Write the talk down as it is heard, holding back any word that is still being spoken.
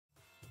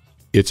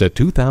It's a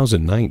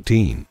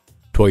 2019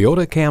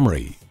 Toyota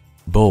Camry.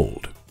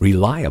 Bold,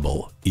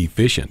 reliable,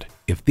 efficient.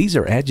 If these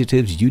are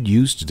adjectives you'd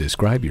use to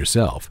describe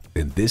yourself,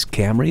 then this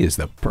Camry is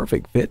the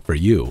perfect fit for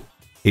you.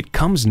 It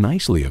comes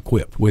nicely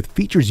equipped with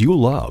features you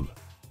love: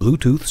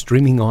 Bluetooth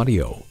streaming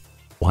audio,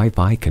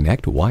 Wi-Fi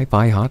Connect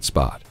Wi-Fi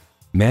hotspot,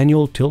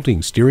 manual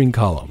tilting steering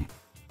column,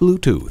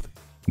 Bluetooth,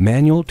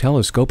 manual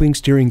telescoping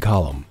steering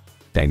column,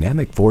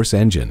 dynamic force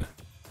engine,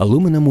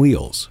 aluminum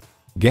wheels,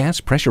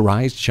 gas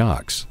pressurized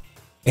shocks,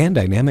 and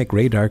dynamic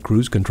radar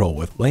cruise control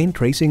with lane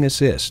tracing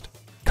assist.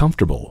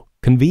 Comfortable,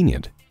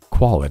 convenient,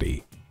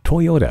 quality.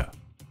 Toyota.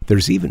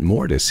 There's even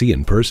more to see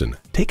in person.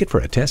 Take it for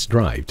a test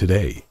drive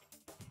today.